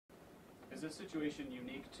Is this situation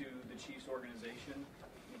unique to the Chiefs organization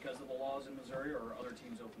because of the laws in Missouri, or are other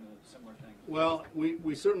teams open to similar things? Well,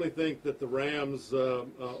 we certainly think that the Rams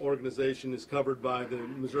organization is covered by the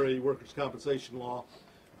Missouri Workers' Compensation Law,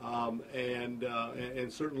 and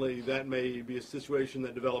certainly that may be a situation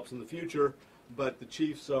that develops in the future, but the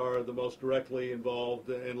Chiefs are the most directly involved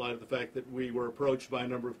in light of the fact that we were approached by a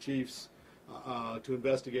number of Chiefs to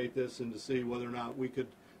investigate this and to see whether or not we could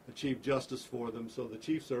achieve justice for them. So the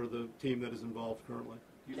Chiefs are the team that is involved currently.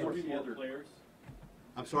 Do you foresee other players?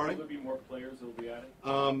 I'm sorry? Will there be more players that will be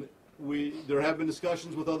added? There have been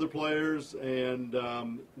discussions with other players,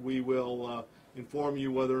 and we will inform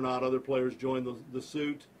you whether or not other players join the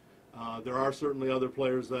suit. There are certainly other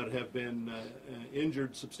players that have been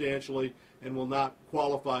injured substantially and will not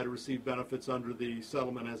qualify to receive benefits under the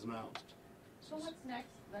settlement as announced. So what's next?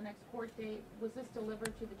 The next court date? Was this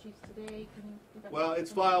delivered to the Chiefs today? Well,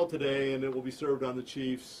 it's filed today, and it will be served on the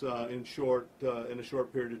Chiefs in a short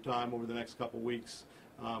period of time over the next couple of weeks,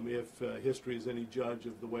 if history is any judge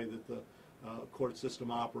of the way that the court system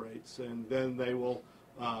operates. And then they will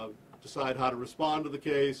decide how to respond to the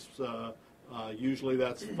case. Usually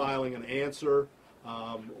that's filing an answer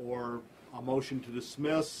or a motion to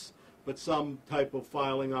dismiss, but some type of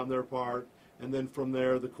filing on their part. And then from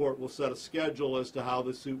there, the court will set a schedule as to how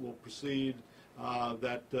the suit will proceed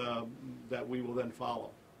that we will then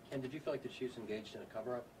follow. And did you feel like the Chiefs engaged in a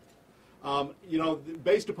cover-up? You know,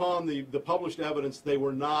 based upon the published evidence, they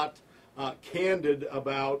were not candid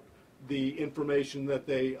about the information that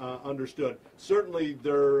they understood. Certainly,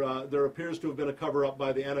 there appears to have been a cover-up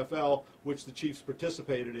by the NFL, which the Chiefs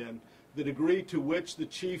participated in. The degree to which the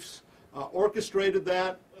Chiefs orchestrated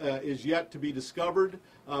that is yet to be discovered,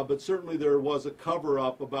 but certainly there was a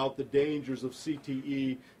cover-up about the dangers of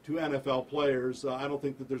CTE to NFL players. I don't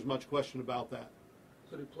think that there's much question about that.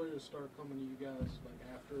 So did players start coming to you guys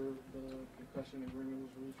like after the concussion agreement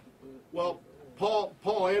was reached with the... Well,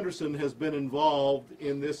 Paul Anderson has been involved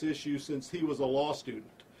in this issue since he was a law student.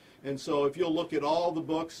 And so if you'll look at all the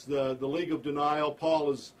books, the League of Denial,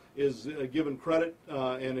 Paul is given credit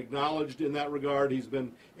and acknowledged in that regard. He's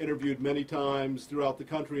been interviewed many times throughout the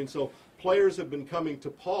country. And so players have been coming to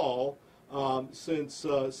Paul since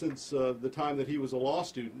the time that he was a law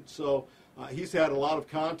student. So he's had a lot of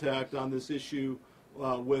contact on this issue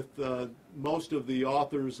with most of the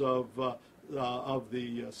authors of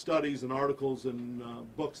the studies and articles and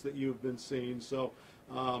books that you've been seeing. So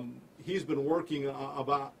he's been working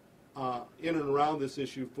in and around this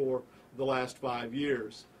issue for the last 5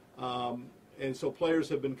 years. And so players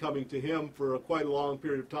have been coming to him for quite a long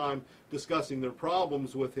period of time discussing their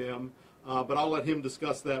problems with him, but I'll let him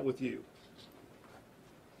discuss that with you.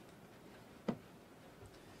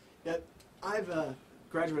 Yeah, I've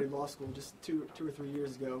graduated law school just two or three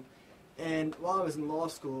years ago, and while I was in law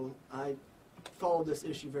school, I followed this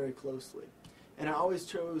issue very closely. And I always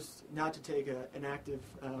chose not to take an active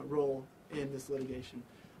role in this litigation.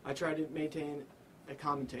 I tried to maintain a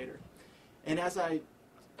commentator. And as I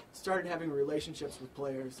started having relationships with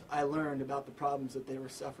players, I learned about the problems that they were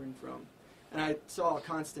suffering from. And I saw a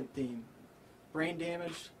constant theme: brain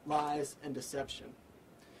damage, lies, and deception.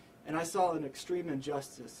 And I saw an extreme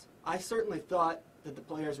injustice. I certainly thought that the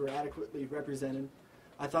players were adequately represented.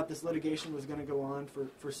 I thought this litigation was going to go on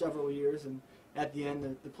for several years, and at the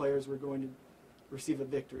end the players were going to receive a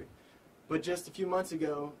victory. But just a few months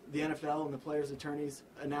ago, the NFL and the players' attorneys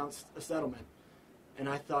announced a settlement. And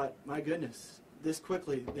I thought, my goodness, this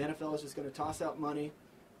quickly, the NFL is just going to toss out money,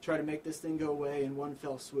 try to make this thing go away in one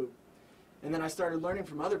fell swoop. And then I started learning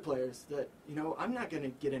from other players that, you know, I'm not going to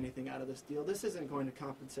get anything out of this deal. This isn't going to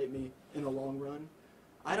compensate me in the long run.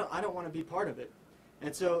 I don't want to be part of it.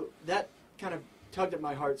 And so that kind of tugged at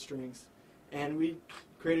my heartstrings. And we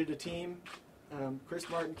created a team. Chris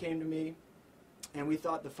Martin came to me, and we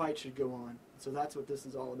thought the fight should go on. So that's what this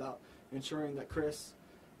is all about, ensuring that Chris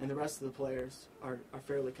and the rest of the players are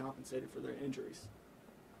fairly compensated for their injuries.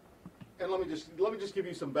 And let me just give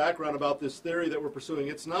you some background about this theory that we're pursuing.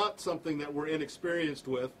 It's not something that we're inexperienced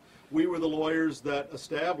with. We were the lawyers that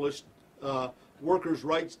established workers'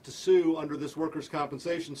 rights to sue under this workers'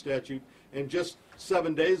 compensation statute, and just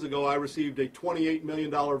 7 days ago I received a $28 million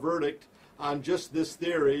verdict on just this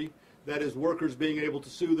theory, that is workers being able to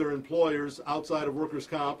sue their employers outside of workers'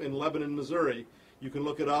 comp in Lebanon, Missouri. You can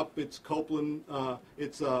look it up. It's Copeland.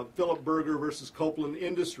 It's Philip Berger versus Copeland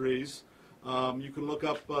Industries. You can look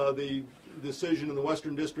up the decision in the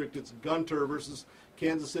Western District. It's Gunter versus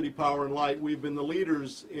Kansas City Power and Light. We've been the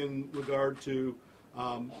leaders in regard to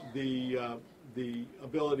the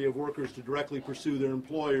ability of workers to directly pursue their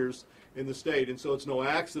employers in the state. And so it's no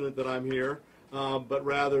accident that I'm here. but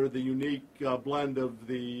rather the unique blend of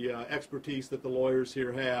the expertise that the lawyers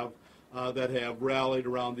here have that have rallied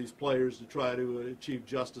around these players to try to achieve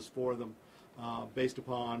justice for them based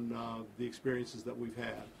upon the experiences that we've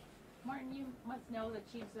had. Martin, you must know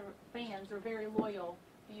that Chiefs fans are very loyal.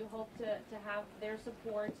 Do you hope to have their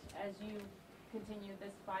support as you continue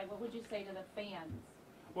this fight? What would you say to the fans?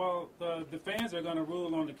 Well, the fans are going to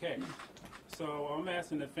rule on the case. So I'm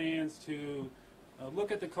asking the fans to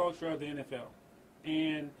look at the culture of the NFL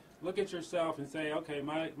and look at yourself and say, okay,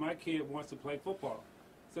 my kid wants to play football.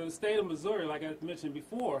 So the state of Missouri, like I mentioned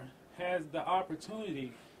before, has the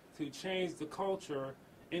opportunity to change the culture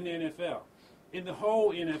in the NFL, in the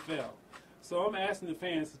whole NFL. So I'm asking the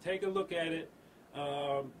fans to take a look at it,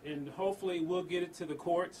 and hopefully we'll get it to the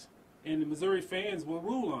courts, and the Missouri fans will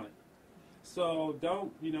rule on it. So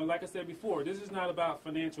don't, like I said before, this is not about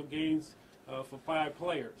financial gains for 5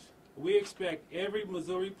 players. We expect every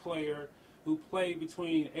Missouri player who played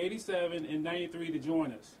between 87 and 93 to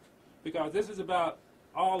join us, because this is about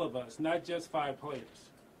all of us, not just 5 players.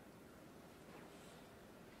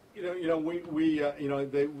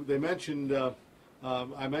 They mentioned.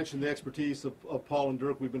 I mentioned the expertise of Paul and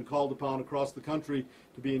Dirk. We've been called upon across the country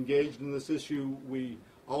to be engaged in this issue. We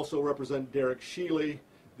also represent Derek Shealy,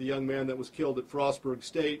 the young man that was killed at Frostburg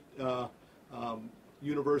State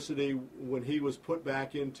University when he was put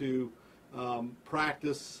back into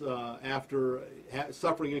practice after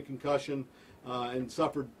suffering a concussion and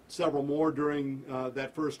suffered several more during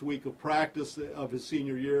that first week of practice of his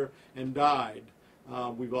senior year and died.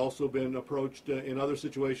 We've also been approached in other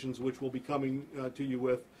situations, which we'll be coming to you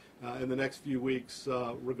with in the next few weeks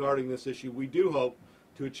regarding this issue. We do hope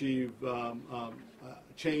to achieve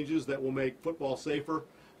changes that will make football safer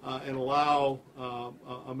and allow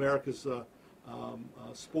America's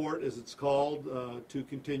sport, as it's called, to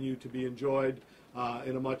continue to be enjoyed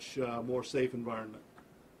in a much more safe environment.